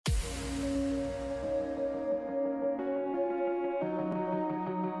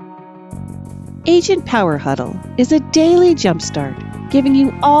Agent Power Huddle is a daily jumpstart, giving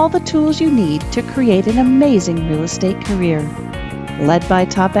you all the tools you need to create an amazing real estate career. Led by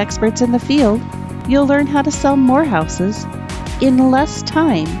top experts in the field, you'll learn how to sell more houses in less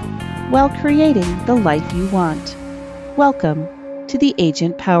time while creating the life you want. Welcome to the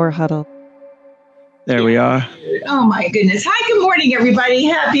Agent Power Huddle. There we are. Oh my goodness. Hi, good morning, everybody.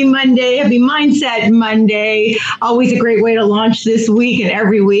 Happy Monday. Happy Mindset Monday. Always a great way to launch this week and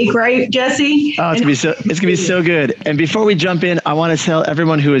every week, right, Jesse? Oh, it's gonna be so good. And before we jump in, I want to tell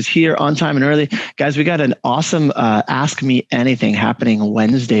everyone who is here on time and early, guys, we got an awesome Ask Me Anything happening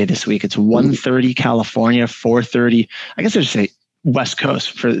Wednesday this week. It's 1:30 California, 4:30. I guess I should say West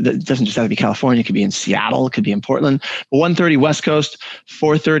Coast. It doesn't just have to be California. It could be in Seattle. It could be in Portland. 1:30 West Coast,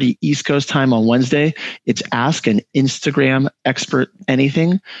 4:30 East Coast time on Wednesday. It's Ask an Instagram Expert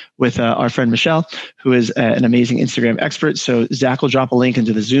Anything with our friend Michelle, who is an amazing Instagram expert. So Zach will drop a link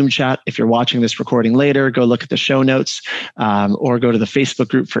into the Zoom chat. If you're watching this recording later, go look at the show notes or go to the Facebook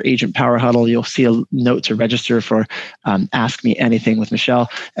group for Agent Power Huddle. You'll see a note to register for Ask Me Anything with Michelle.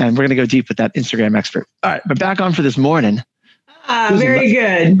 And we're going to go deep with that Instagram expert. All right, but back on for this morning. Very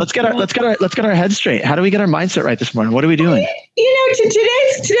good. Let's get our head straight. How do we get our mindset right this morning? What are we doing?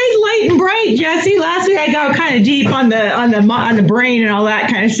 Today's light and bright, Jesse. Last week I got kind of deep on the brain and all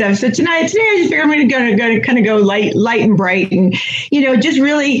that kind of stuff. So today I just figured I'm going to kind of go light and bright, and just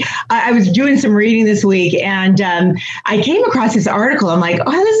really. I was doing some reading this week, and I came across this article. I'm like,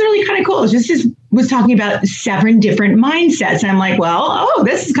 oh, this is really kind of cool. It's just was talking about 7 different mindsets. And I'm like,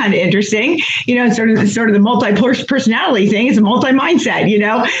 this is kind of interesting. Sort of the multi-personality thing. It's a multi-mindset,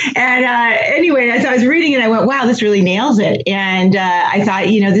 And anyway, as I was reading it, I went, wow, this really nails it. And I thought,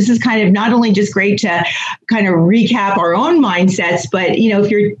 this is kind of not only just great to kind of recap our own mindsets, but, if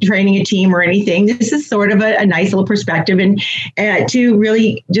you're training a team or anything, this is sort of a nice little perspective and to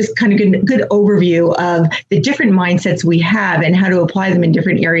really just kind of good overview of the different mindsets we have and how to apply them in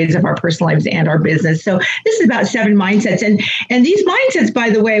different areas of our personal lives and our business. So this is about 7 mindsets. And these mindsets,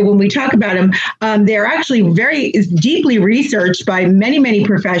 by the way, when we talk about them, they're actually very deeply researched by many, many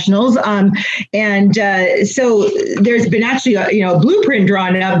professionals. So there's been actually a blueprint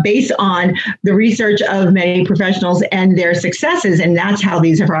drawn up based on the research of many professionals and their successes. And that's how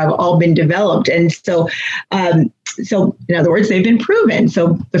these have all been developed. And so in other words, they've been proven.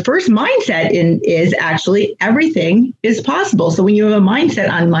 So the first mindset is actually everything is possible. So when you have a mindset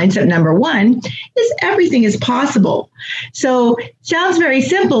on mindset number 1 is everything is possible. So sounds very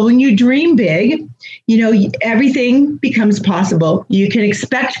simple. When you dream big, everything becomes possible. You can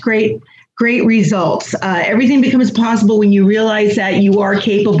expect great results. Everything becomes possible when you realize that you are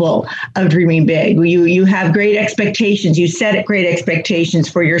capable of dreaming big. You have great expectations. You set great expectations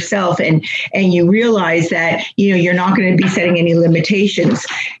for yourself, and you realize that you're not going to be setting any limitations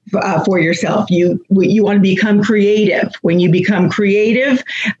for yourself. You want to become creative. When you become creative,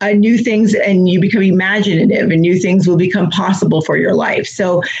 new things, and you become imaginative, and new things will become possible for your life.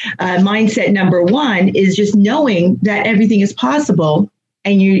 So mindset number 1 is just knowing that everything is possible.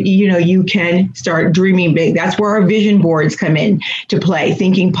 And you can start dreaming big. That's where our vision boards come in to play,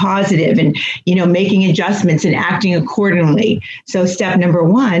 thinking positive and, making adjustments and acting accordingly. So step number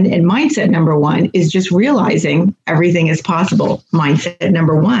 1 and mindset number 1 is just realizing everything is possible. Mindset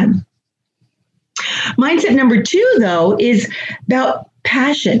number 1. Mindset number 2, though, is about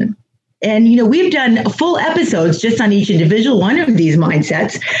passion. And, we've done full episodes just on each individual one of these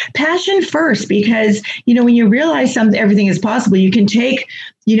mindsets. Passion first, because, when you realize everything is possible, you can take,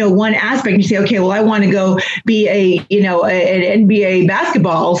 one aspect and you say, okay, well, I want to go be an NBA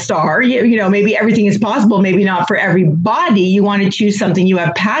basketball star. Maybe everything is possible, maybe not for everybody. You want to choose something you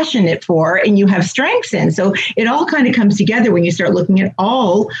have passionate for and you have strengths in. So it all kind of comes together when you start looking at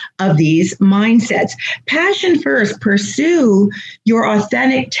all of these mindsets. Passion first, pursue your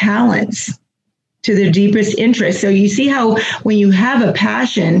authentic talents to their deepest interest. So you see how when you have a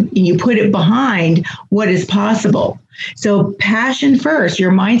passion and you put it behind what is possible. So passion first,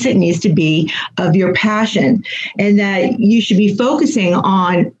 your mindset needs to be of your passion, and that you should be focusing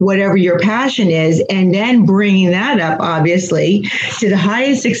on whatever your passion is and then bringing that up, obviously, to the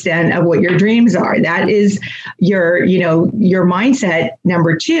highest extent of what your dreams are. That is your mindset.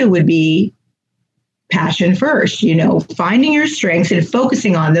 Number 2 would be passion first, finding your strengths and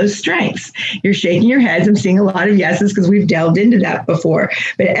focusing on those strengths. You're shaking your heads. I'm seeing a lot of yeses because we've delved into that before.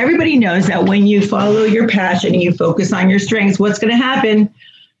 But everybody knows that when you follow your passion and you focus on your strengths, what's going to happen?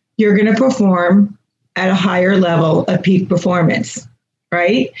 You're going to perform at a higher level of peak performance.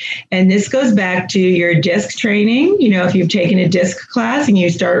 right? And this goes back to your DISC training. If you've taken a DISC class and you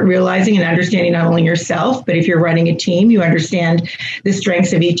start realizing and understanding not only yourself, but if you're running a team, you understand the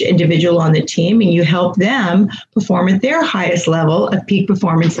strengths of each individual on the team and you help them perform at their highest level of peak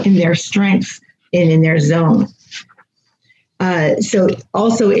performance in their strengths and in their zone. So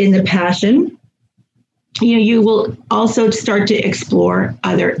also in the passion, you will also start to explore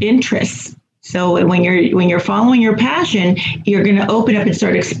other interests. So when you're following your passion, you're going to open up and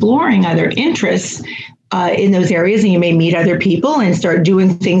start exploring other interests in those areas, and you may meet other people and start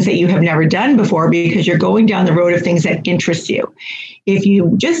doing things that you have never done before because you're going down the road of things that interest you. If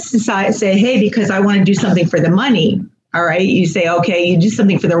you just say, hey, because I want to do something for the money, all right, you say, okay, you do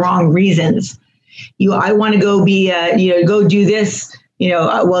something for the wrong reasons. I want to go go do this. You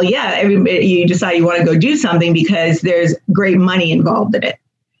decide you want to go do something because there's great money involved in it.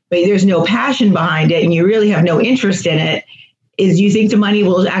 But there's no passion behind it and you really have no interest in it. Do you think the money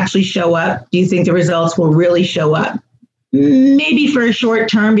will actually show up? Do you think the results will really show up? Maybe for a short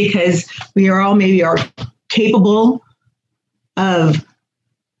term, because we are all capable of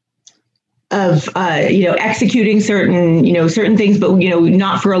executing certain things, but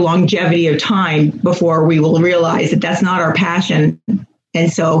not for a longevity of time before we will realize that that's not our passion.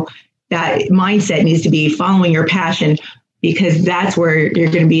 And so that mindset needs to be following your passion, because that's where you're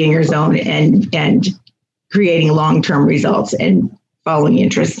going to be in your zone and creating long-term results and following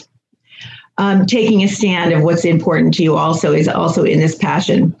interests. Taking a stand of what's important to you also is also in this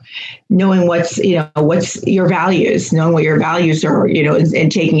passion. Knowing what's your values, knowing what your values are,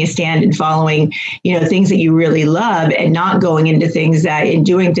 and taking a stand and following, things that you really love and not going into things and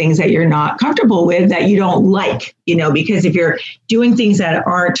doing things that you're not comfortable with, that you don't like, because if you're doing things that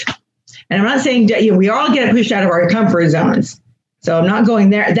aren't, and I'm not saying we all get pushed out of our comfort zones. So I'm not going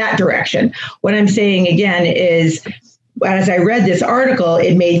that direction. What I'm saying again is, as I read this article,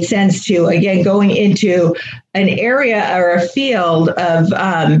 it made sense to, again, going into an area or a field of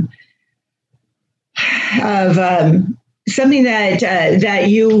something that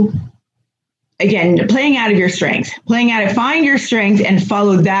you, again, playing out of your strength, find your strength and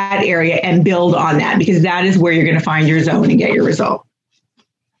follow that area and build on that, because that is where you're going to find your zone and get your result.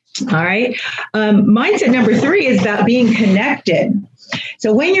 All right. Mindset number 3 is about being connected.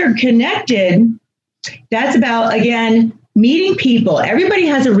 So when you're connected, that's about, again, meeting people. Everybody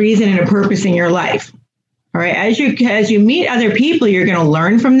has a reason and a purpose in your life. All right. As you meet other people, you're going to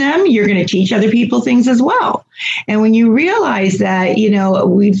learn from them. You're going to teach other people things as well. And when you realize that,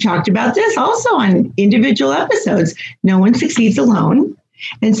 we've talked about this also on individual episodes, no one succeeds alone.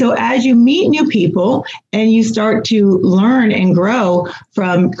 And so as you meet new people and you start to learn and grow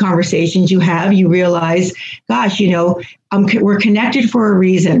from conversations you have, you realize, gosh, we're connected for a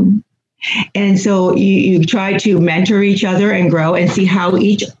reason. And so you try to mentor each other and grow and see how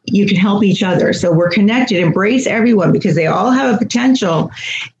you can help each other. So we're connected, embrace everyone, because they all have a potential.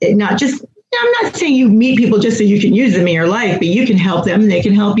 I'm not saying you meet people just so you can use them in your life, but you can help them and they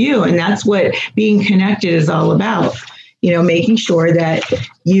can help you. And that's what being connected is all about. Making sure that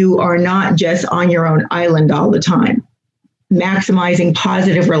you are not just on your own island all the time. Maximizing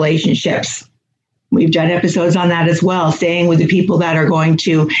positive relationships. We've done episodes on that as well. Staying with the people that are going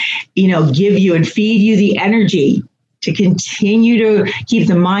to, give you and feed you the energy to continue to keep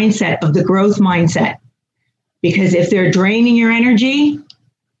the mindset of the growth mindset. Because if they're draining your energy,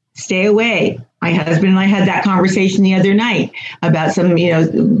 stay away. My husband and I had that conversation the other night about some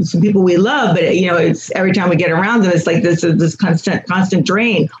people we love, but it's every time we get around them, it's like this constant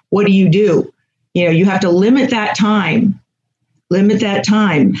drain. What do? You have to limit that time. So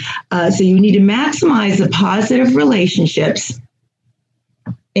you need to maximize the positive relationships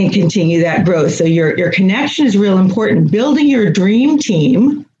and continue that growth. So your connection is real important. Building your dream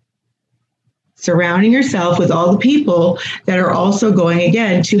team, surrounding yourself with all the people that are also going,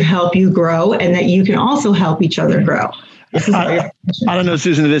 again, to help you grow, and that you can also help each other grow. I don't know,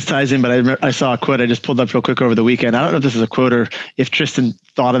 Susan, if this ties in, but I saw a quote I just pulled up real quick over the weekend. I don't know if this is a quote or if Tristan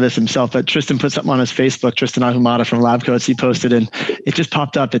thought of this himself, but Tristan put something on his Facebook, Tristan Ahumada from Lab Coats, he posted, and it just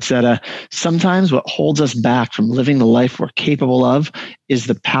popped up. It said, sometimes what holds us back from living the life we're capable of is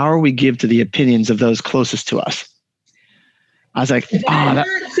the power we give to the opinions of those closest to us. I was like,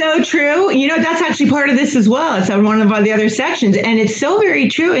 that's so true. That's actually part of this as well. It's on one of the other sections. And it's so very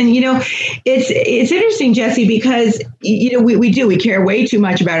true. And, it's interesting, Jesse, because, we care way too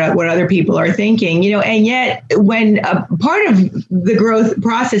much about what other people are thinking, and yet when part of the growth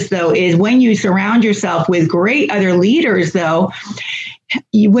process, though, is when you surround yourself with great other leaders, though,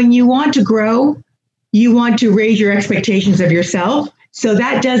 when you want to grow, you want to raise your expectations of yourself. So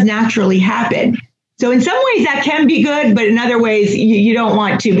that does naturally happen. So in some ways that can be good, but in other ways you don't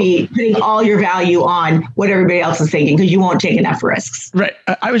want to be putting all your value on what everybody else is thinking, because you won't take enough risks. Right.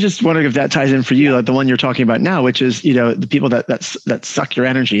 I was just wondering if that ties in for you, like the one you're talking about now, which is, the people that suck your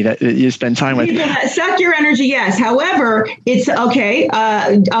energy, that you spend time with. People that suck your energy, yes. However, it's okay.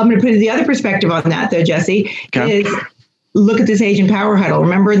 I'm going to put the other perspective on that, though, Jesse, is look at this Asian Power Huddle.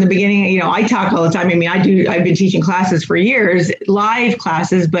 Remember in the beginning, I talk all the time. I mean, I've been teaching classes for years, live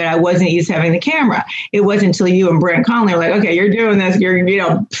classes, but I wasn't used to having the camera. It wasn't until you and Brent Conley were like, okay, you're doing this,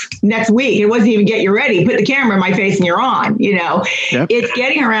 next week. It wasn't even get you ready, put the camera in my face and you're on, Yep. It's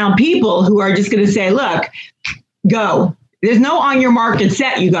getting around people who are just going to say, look, go. There's no on your mark and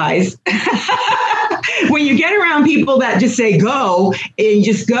set, you guys. When you get around people that just say go and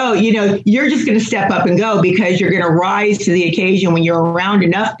just go, you're just going to step up and go, because you're going to rise to the occasion when you're around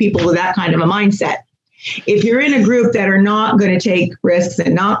enough people with that kind of a mindset. If you're in a group that are not going to take risks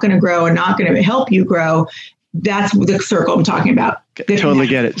and not going to grow and not going to help you grow, that's the circle I'm talking about. Totally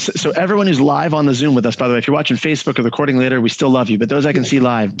get it. So everyone who's live on the Zoom with us, by the way, if you're watching Facebook or the recording later, we still love you. But those I can see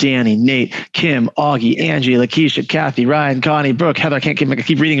live: Danny, Nate, Kim, Augie, Angie, Lakeisha, Kathy, Ryan, Connie, Brooke, Heather. I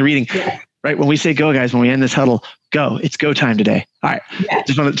keep reading and reading. Yeah. Right. When we say go, guys, when we end this huddle, go. It's go time today. All right. Yeah.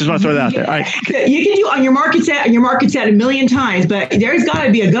 Just want to throw that out there. All right. You can do on your market set a million times, but there's got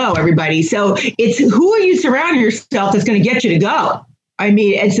to be a go, everybody. So it's who are you surrounding yourself that's going to get you to go? I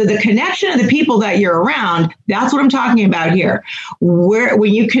mean, and so the connection of the people that you're around, that's what I'm talking about here.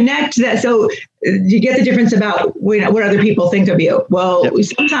 When you connect that, so you get the difference about what other people think of you. Well,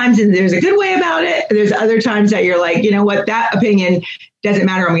 sometimes there's a good way about it. There's other times that you're like, you know what, that opinion doesn't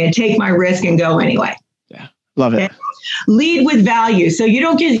matter. I'm going to take my risk and go anyway. Yeah, love it. Okay? Lead with value. So you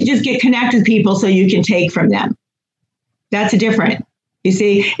don't just get connected with people so you can take from them. That's different. You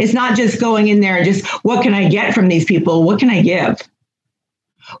see, it's not just going in there and just, what can I get from these people? What can I give?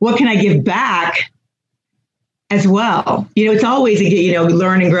 What can I give back as well? It's always,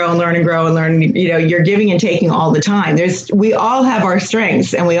 learn and grow and learn and grow and learn. You're giving and taking all the time. We all have our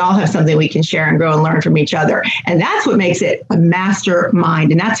strengths, and we all have something we can share and grow and learn from each other. And that's what makes it a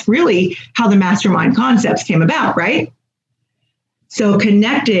mastermind. And that's really how the mastermind concepts came about, right? So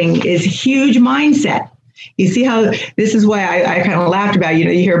connecting is a huge mindset. You see how this is why I kind of laughed about, you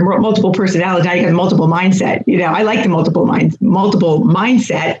hear multiple personalities, now you have multiple mindset. I like the multiple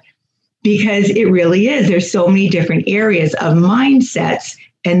mindset, because it really is. There's so many different areas of mindsets,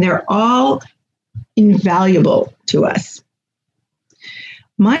 and they're all invaluable to us.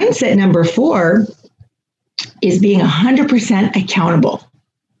 Mindset number 4 is being 100% accountable.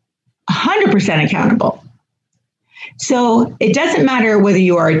 100% accountable. So it doesn't matter whether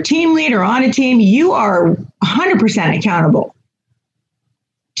you are a team lead or on a team, you are 100% accountable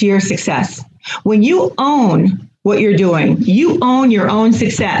to your success. When you own what you're doing, you own your own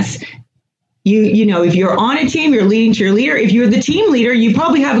success. If you're on a team, you're leading to your leader. If you're the team leader, you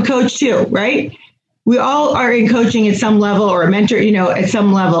probably have a coach too, right? We all are in coaching at some level, or a mentor, at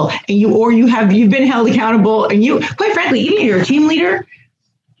some level, and you've been held accountable, and quite frankly, even if you're a team leader,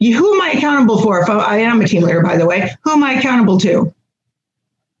 who am I accountable for? If I am a team leader, by the way, who am I accountable to?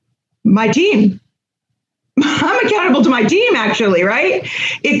 My team. I'm accountable to my team, actually, right?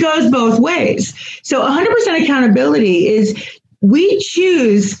 It goes both ways. So 100% accountability is we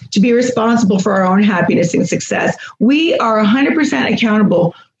choose to be responsible for our own happiness and success. We are 100%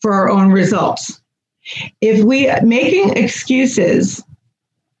 accountable for our own results. If we making excuses,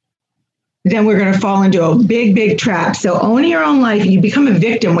 then we're going to fall into a big, big trap. So owning your own life, you become a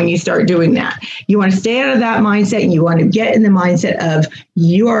victim when you start doing that. You want to stay out of that mindset, and you want to get in the mindset of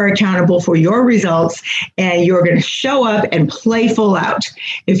you are accountable for your results, and you're going to show up and play full out.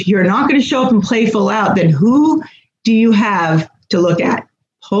 If you're not going to show up and play full out, then who do you have to look at?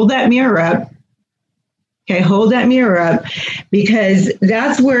 Hold that mirror up. Okay, hold that mirror up, because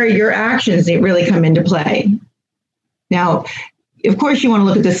that's where your actions really come into play. Now, of course, you want to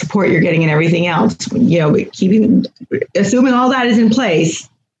look at the support you're getting and everything else. Assuming all that is in place,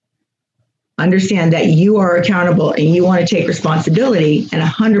 understand that you are accountable, and you want to take responsibility and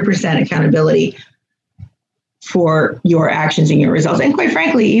 100% accountability for your actions and your results. And quite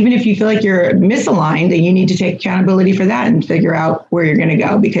frankly, even if you feel like you're misaligned, then you need to take accountability for that and figure out where you're going to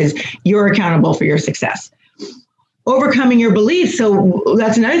go, because you're accountable for your success. Overcoming your beliefs. So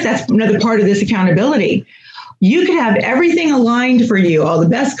that's another part of this accountability. You could have everything aligned for you, all the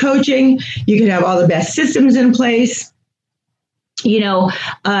best coaching, you could have all the best systems in place,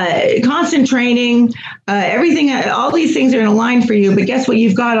 constant training, everything, all these things are in line for you. But guess what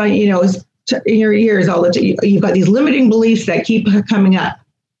you've got on, in your ears all the time? You've got these limiting beliefs that keep coming up.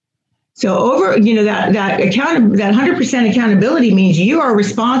 So that 100% accountability means you are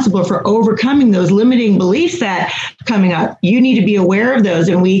responsible for overcoming those limiting beliefs that coming up. You need to be aware of those.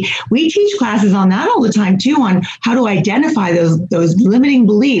 And we teach classes on that all the time too, on how to identify those limiting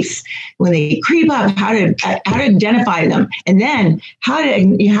beliefs when they creep up, how to identify them, and then how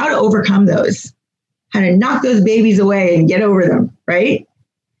to overcome those, how to knock those babies away and get over them, right?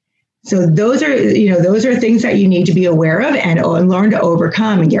 So those are things that you need to be aware of and learn to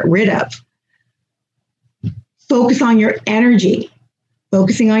overcome and get rid of. Focus on your energy.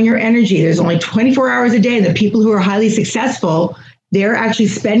 Focusing on your energy. There's only 24 hours a day. And the people who are highly successful, they're actually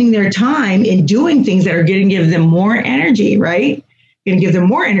spending their time in doing things that are going to give them more energy, right? Going to give them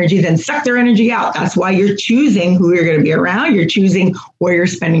more energy, then suck their energy out. That's why you're choosing who you're going to be around. You're choosing where you're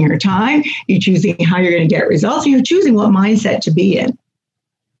spending your time. You're choosing how you're going to get results. And you're choosing what mindset to be in.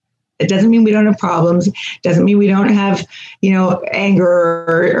 It doesn't mean we don't have problems. It doesn't mean we don't have, anger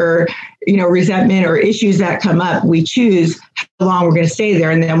or resentment or issues that come up. We choose how long we're going to stay there,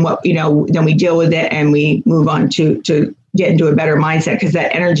 and then then we deal with it and we move on to get into a better mindset, because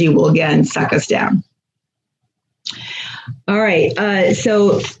that energy will again suck us down. All right.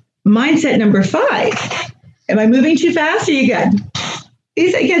 So mindset number 5. Am I moving too fast? Are you good?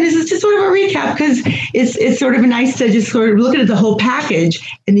 This is just sort of a recap, because it's sort of nice to just sort of look at the whole package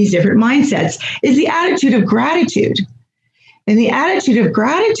in these different mindsets, is the attitude of gratitude. And the attitude of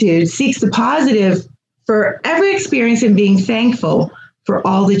gratitude seeks the positive for every experience and being thankful for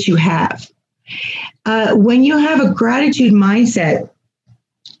all that you have. When you have a gratitude mindset,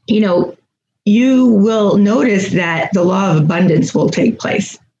 you will notice that the law of abundance will take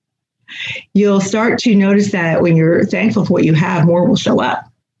place. You'll start to notice that when you're thankful for what you have, more will show up.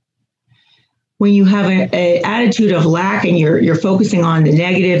 When you have an attitude of lack and you're focusing on the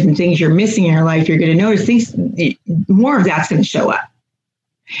negative and things you're missing in your life, you're going to notice more of that's going to show up.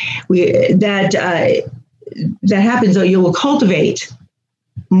 That happens, though, you will cultivate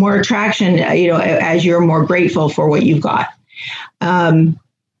more attraction, as you're more grateful for what you've got. I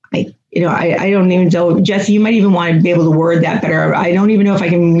don't even know, Jesse, you might even want to be able to word that better. I don't even know if I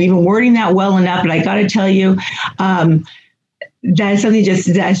can even wording that well enough, but I got to tell you, that is something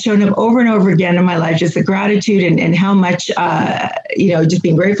that's shown up over and over again in my life, just the gratitude and how much, just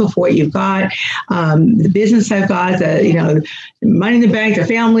being grateful for what you've got, the business I've got, the money in the bank, the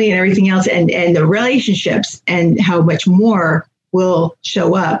family and everything else, and the relationships, and how much more will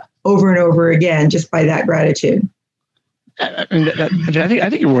show up over and over again just by that gratitude. I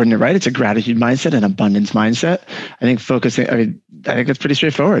think you're wording it right. It's a gratitude mindset, an abundance mindset. I think I think that's pretty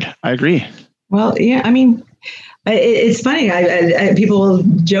straightforward. I agree. Well, yeah, it's funny. People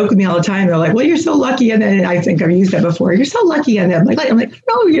joke with me all the time. They're like, "Well, you're so lucky," and then I think I've used that before. You're so lucky, and I'm like,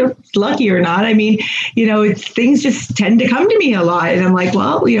 no, you're lucky or not. Things just tend to come to me a lot, and I'm like,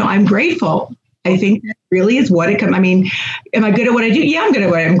 well, I'm grateful. I think that really is what it comes. Am I good at what I do? Yeah, I'm good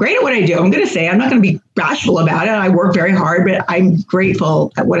at what I'm great at what I do. I'm going to say, I'm not going to be bashful about it. I work very hard, but I'm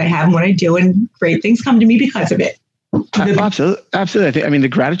grateful at what I have and what I do, and great things come to me because of it. Absolutely. I think, the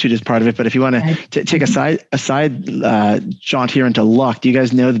gratitude is part of it, but if you want to take a side jaunt here into luck, do you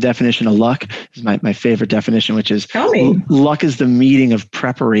guys know the definition of luck? This is my favorite definition, which is luck is the meeting of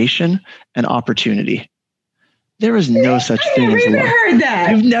preparation and opportunity. There is no such thing as luck. I've never heard that.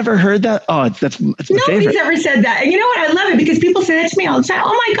 You've never heard that? Oh, that's my favorite. Nobody's ever said that. And you know what? I love it, because people say that to me all the time.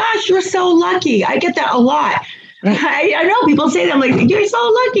 Oh my gosh, you're so lucky. I get that a lot. Right. I know people say that. I'm like, you're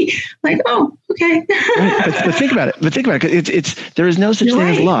so lucky. I'm like, oh, okay. Right. But think about it. There is no such thing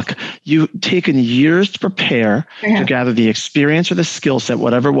as luck. You've taken years to prepare, to gather the experience or the skill set,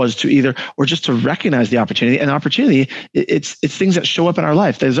 whatever it was, or just to recognize the opportunity. And opportunity, it's things that show up in our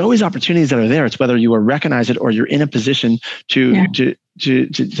life. There's always opportunities that are there. It's whether you recognize it or you're in a position to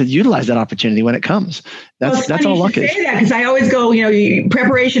utilize that opportunity when it comes. That's all luck is. Say that, because I always go,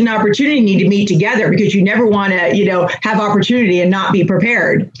 preparation and opportunity need to meet together, because you never want to, have opportunity and not be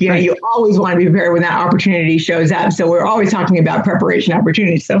prepared. You always want to be prepared when that opportunity shows up. So we're always talking about preparation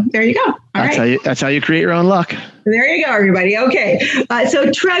opportunity. So there you go. That's how you create your own luck. There you go, everybody. Okay. So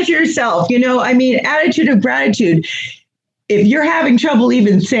treasure yourself. Attitude of gratitude. If you're having trouble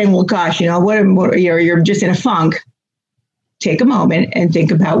even saying, well, gosh, you're just in a funk, take a moment and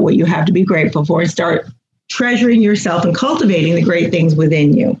think about what you have to be grateful for, and start treasuring yourself and cultivating the great things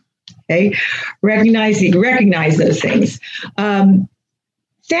within you. Okay. Recognize those things.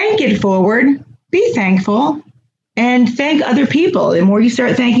 Thank it forward. Be thankful. And thank other people. The more you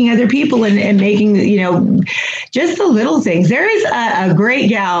start thanking other people and making, just the little things. There is a great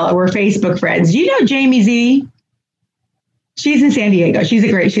gal, we're Facebook friends. Do you know Jamie Z? She's in San Diego. She's a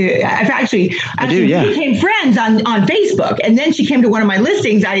great. We became friends on Facebook, and then she came to one of my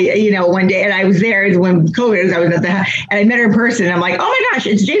listings. One day, and I was there when COVID was. I was and I met her in person. And I'm like, oh my gosh,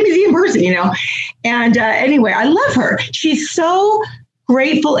 it's Jamie Z in person, And anyway, I love her. She's so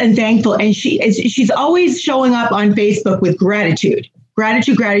grateful and thankful, and she's always showing up on Facebook with gratitude.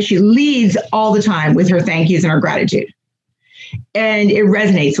 She leads all the time with her thank yous and her gratitude, and it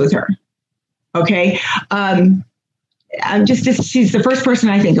resonates with her. Okay. She's the first person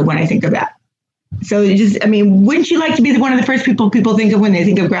I think of when I think of that. So wouldn't you like to be one of the first people think of when they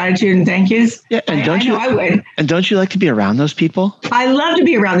think of gratitude and thank yous? Yeah, and I would. And don't you like to be around those people? I love to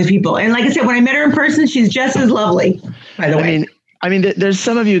be around these people. And like I said, when I met her in person, she's just as lovely, by the way. There's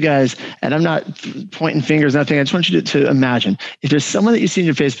some of you guys, and I'm not pointing fingers, nothing. I just want you to imagine, if there's someone that you see in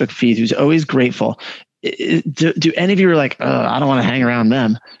your Facebook feed who's always grateful, do any of you are like, I don't want to hang around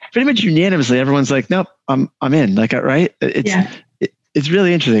them? Pretty much unanimously, everyone's like, nope, I'm in. Like, right? It's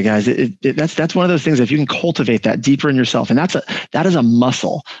really interesting, guys. That's one of those things. If you can cultivate that deeper in yourself, and that is a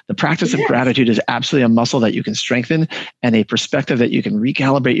muscle. The practice of gratitude is absolutely a muscle that you can strengthen, and a perspective that you can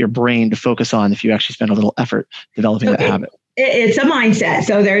recalibrate your brain to focus on if you actually spend a little effort developing that habit. It's a mindset.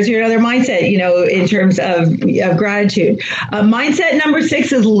 So there's your other mindset, in terms of gratitude. Mindset number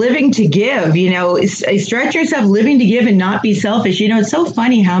 6 is living to give. Stretch yourself, living to give and not be selfish. It's so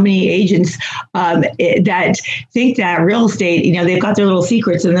funny how many agents that think that real estate, they've got their little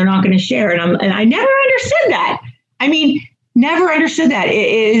secrets and they're not going to share. And I never understood that. Never understood that.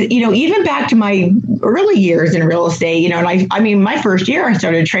 Even back to my early years in real estate, and my first year I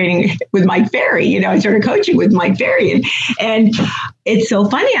started training with Mike Ferry. I started coaching with Mike Ferry, and it's so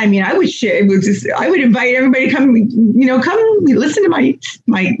funny. I would share. I would invite everybody to come listen to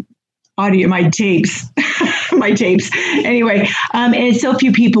my audio, my tapes, Anyway, and so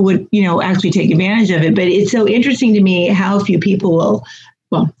few people would actually take advantage of it. But it's so interesting to me how few people will.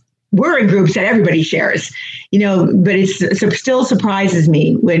 Well, we're in groups that everybody shares, but it still surprises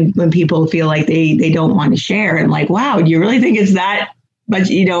me when people feel like they don't want to share. And like, wow, do you really think it's that much,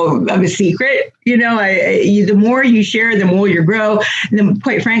 of a secret? The more you share, the more you grow. And then,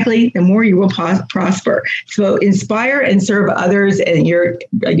 quite frankly, the more you will prosper. So inspire and serve others. And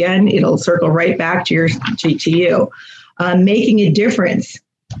it'll circle right back to you. Making a difference.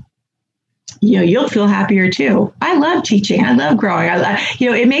 You'll feel happier too. I love teaching. I love growing.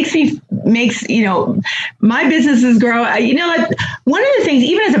 It makes my businesses grow. One of the things,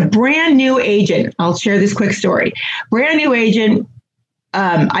 even as a brand new agent, I'll share this quick story. Brand new agent.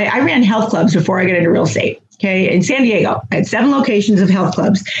 I ran health clubs before I got into real estate. Okay. In San Diego, I had 7 locations of health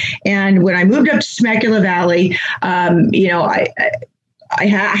clubs. And when I moved up to Temecula Valley, I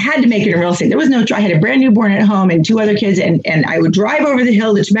had to make it in real estate. There was no, I had a brand newborn at home and 2 other kids. And I would drive over the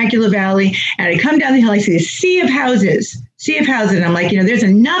hill to Temecula Valley, and I'd come down the hill. I see a sea of houses. And I'm like, there's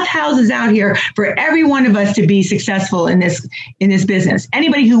enough houses out here for every one of us to be successful in this business.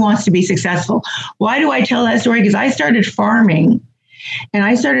 Anybody who wants to be successful. Why do I tell that story? Because I started farming. And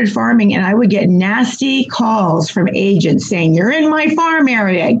I would get nasty calls from agents saying, you're in my farm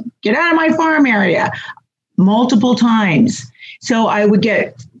area. Get out of my farm area. Multiple times. So I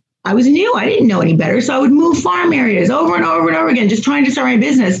was new. I didn't know any better. So I would move farm areas over and over and over again, just trying to start my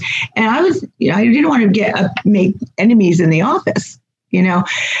business. And I didn't want to make enemies in the office.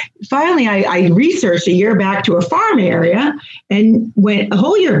 Finally, I researched a year back to a farm area and went a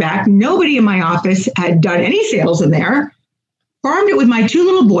whole year back. Nobody in my office had done any sales in there. Farmed it with my 2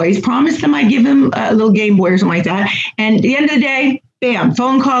 little boys, promised them I'd give them a little Game Boy or something like that. And at the end of the day, bam,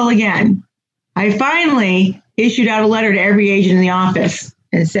 phone call again. I finally issued out a letter to every agent in the office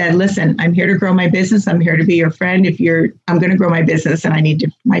and said, listen, I'm here to grow my business. I'm here to be your friend. I'm going to grow my business and I need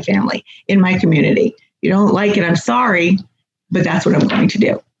my family in my community. If you don't like it, I'm sorry, but that's what I'm going to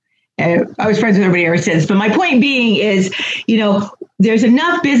do. And I was friends with everybody ever since. But my point being is, there's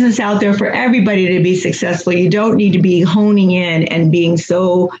enough business out there for everybody to be successful. You don't need to be honing in and being it's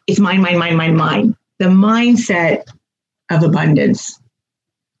mine. The mindset of abundance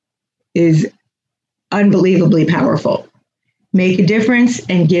is unbelievably powerful. Make a difference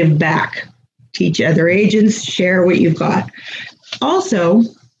and give back. Teach other agents, share what you've got. Also,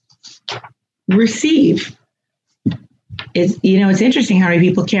 receive. It's interesting how many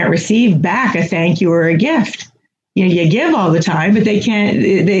people can't receive back a thank you or a gift. You give all the time, but they can't,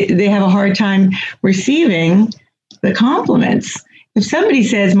 they have a hard time receiving the compliments. If somebody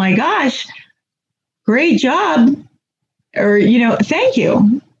says, my gosh, great job, or, thank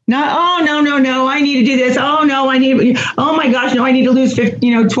you. Not, oh, no, I need to do this. Oh, no, oh my gosh, no, I need to lose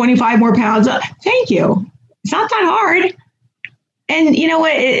 25 more pounds. Thank you. It's not that hard. And you know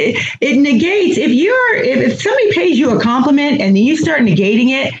what? It negates if somebody pays you a compliment and you start negating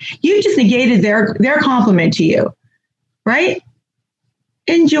it, you just negated their compliment to you, right?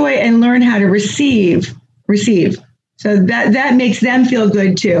 Enjoy and learn how to receive. So that makes them feel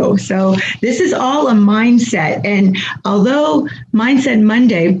good too. So this is all a mindset. And although Mindset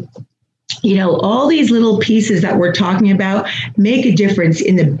Monday, you know, all these little pieces that we're talking about make a difference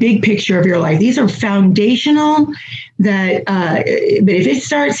in the big picture of your life. These are foundational but if it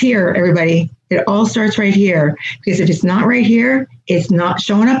starts here, everybody, it all starts right here. Because if it's not right here, it's not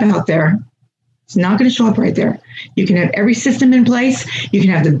showing up out there. It's not going to show up right there. You can have every system in place. You can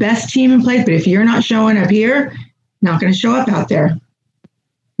have the best team in place. But if you're not showing up here, not going to show up out there.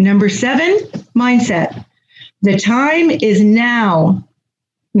 Number 7, mindset. The time is now,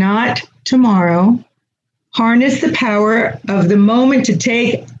 not tomorrow. Harness the power of the moment to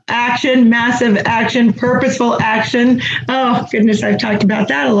take action, massive action, purposeful action. Oh, goodness, I've talked about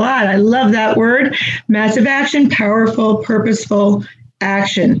that a lot. I love that word. Massive action, powerful, purposeful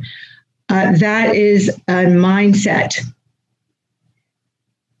action. That is a mindset.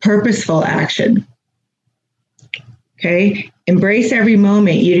 Purposeful action. Okay, embrace every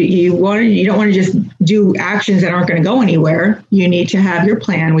moment. You don't want to just do actions that aren't going to go anywhere. You need to have your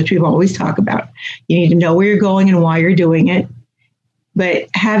plan, which we've always talked about. You need to know where you're going and why you're doing it. But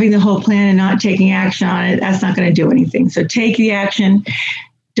having the whole plan and not taking action on it, that's not going to do anything. So take the action.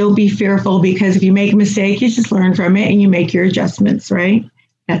 Don't be fearful, because if you make a mistake, you just learn from it and you make your adjustments, right?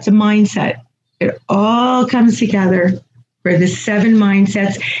 That's a mindset. It all comes together for the 7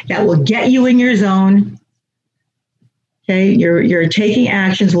 mindsets that will get you in your zone. Okay, your taking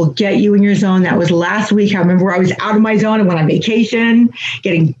actions will get you in your zone. That was last week. I remember I was out of my zone and went on vacation.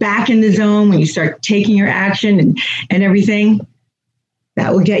 Getting back in the zone when you start taking your action and everything,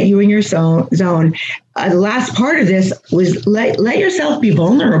 that will get you in your zone. The last part of this was let yourself be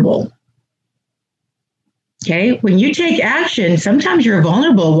vulnerable. Okay, when you take action, sometimes you're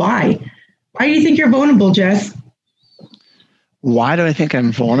vulnerable. Why? Why do you think you're vulnerable, Jess? Why do I think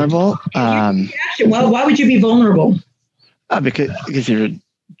I'm vulnerable? Well, why would you be vulnerable? Because you're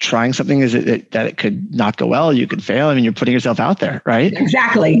trying something that it could not go well. You could fail. I mean, you're putting yourself out there, right?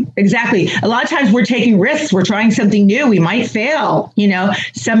 Exactly. A lot of times we're taking risks. We're trying something new. We might fail. You know,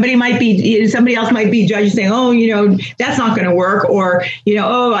 somebody else might be judging, saying, "Oh, you know, that's not going to work," or you know,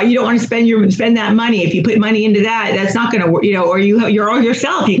 "Oh, you don't want to spend that money. If you put money into that, that's not going to work." You know, or you're all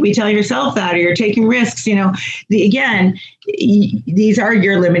yourself. You can be telling yourself that, or you're taking risks. You know, these are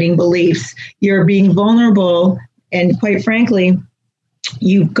your limiting beliefs. You're being vulnerable. And quite frankly,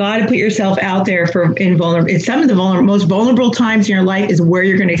 you've got to put yourself out there in vulnerable. It's some of the most vulnerable times in your life is where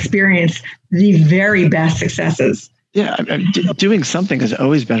you're going to experience the very best successes. Yeah, doing something is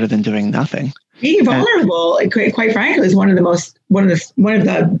always better than doing nothing. Being vulnerable, quite frankly, is one of the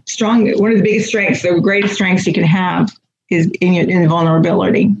biggest strengths, the greatest strengths you can have is in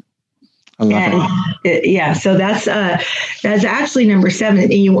vulnerability. I love it. So that's actually number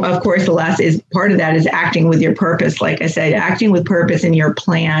 7. And of course, the last is part of that is acting with your purpose. Like I said, acting with purpose in your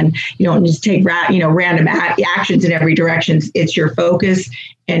plan. You don't just take random actions in every direction. It's your focus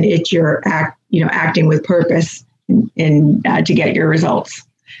and it's your acting with purpose and to get your results.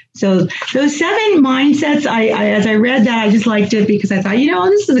 So those 7 mindsets, as I read that, I just liked it because I thought,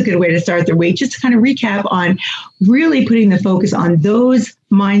 this is a good way to start the week, just to kind of recap on really putting the focus on those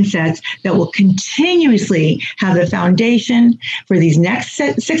mindsets that will continuously have the foundation for these next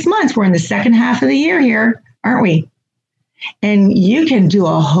 6 months. We're in the second half of the year here, aren't we? And you can do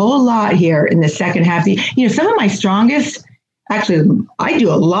a whole lot here in the second half. Some of my strongest, actually, I do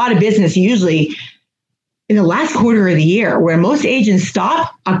a lot of business usually in the last quarter of the year, where most agents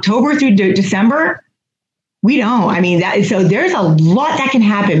stop October through December. We don't. So there's a lot that can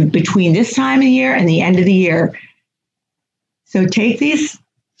happen between this time of the year and the end of the year. So take these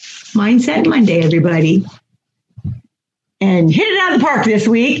Mindset Monday, everybody, and hit it out of the park this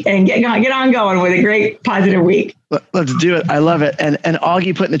week and get on going with a great positive week. Let's do it. I love it. And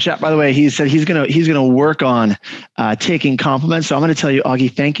Augie put in the chat, by the way, he said he's gonna work on taking compliments. So I'm going to tell you, Augie,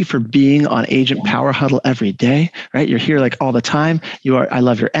 thank you for being on Agent Power Huddle every day. Right, you're here like all the time. I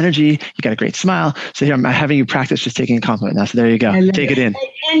love your energy. You got a great smile. So here I'm having you practice just taking a compliment now. So there you go. Take it in.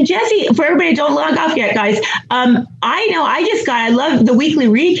 And Jesse, for everybody, don't log off yet, guys. I love the weekly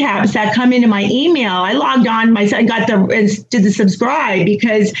recaps that come into my email. I logged on myself, did the subscribe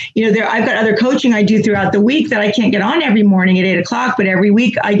because I've got other coaching I do throughout the week that I can't get on every morning at 8:00, but every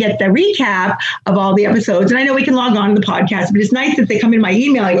week I get the recap of all the episodes. And I know we can log on to the podcast, but it's nice that they come in my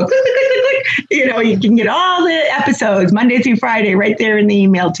email. I go click, click, click, click, click. You can get all the episodes Monday through Friday right there in the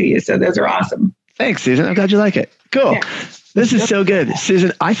email to you. So those are awesome. Thanks, Susan. I'm glad you like it. Cool. Yeah. This is so good.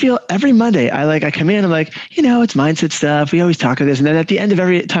 Susan, I feel every Monday, I come in, I'm like, it's mindset stuff. We always talk about this. And then at the end of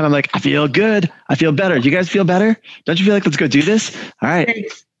every time, I'm like, I feel good. I feel better. Do you guys feel better? Don't you feel like let's go do this? All right.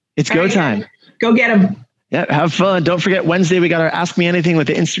 Thanks. It's go time. Go get them. Yeah, have fun. Don't forget Wednesday, we got our Ask Me Anything with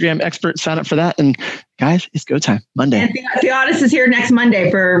the Instagram expert. Sign up for that. And guys, it's go time. Monday. And Theodis is here next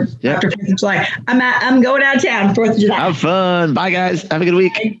Monday for after 4th of July. I'm going out of town, 4th of July. Have fun. Bye, guys. Have a good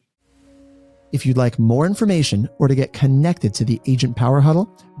week. Bye. If you'd like more information or to get connected to the Agent Power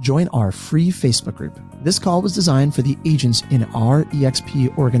Huddle, join our free Facebook group. This call was designed for the agents in our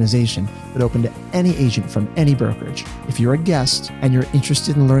EXP organization, but open to any agent from any brokerage. If you're a guest and you're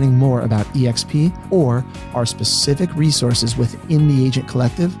interested in learning more about EXP or our specific resources within the Agent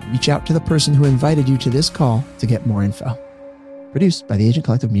Collective, reach out to the person who invited you to this call to get more info. Produced by the Agent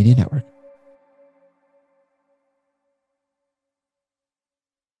Collective Media Network.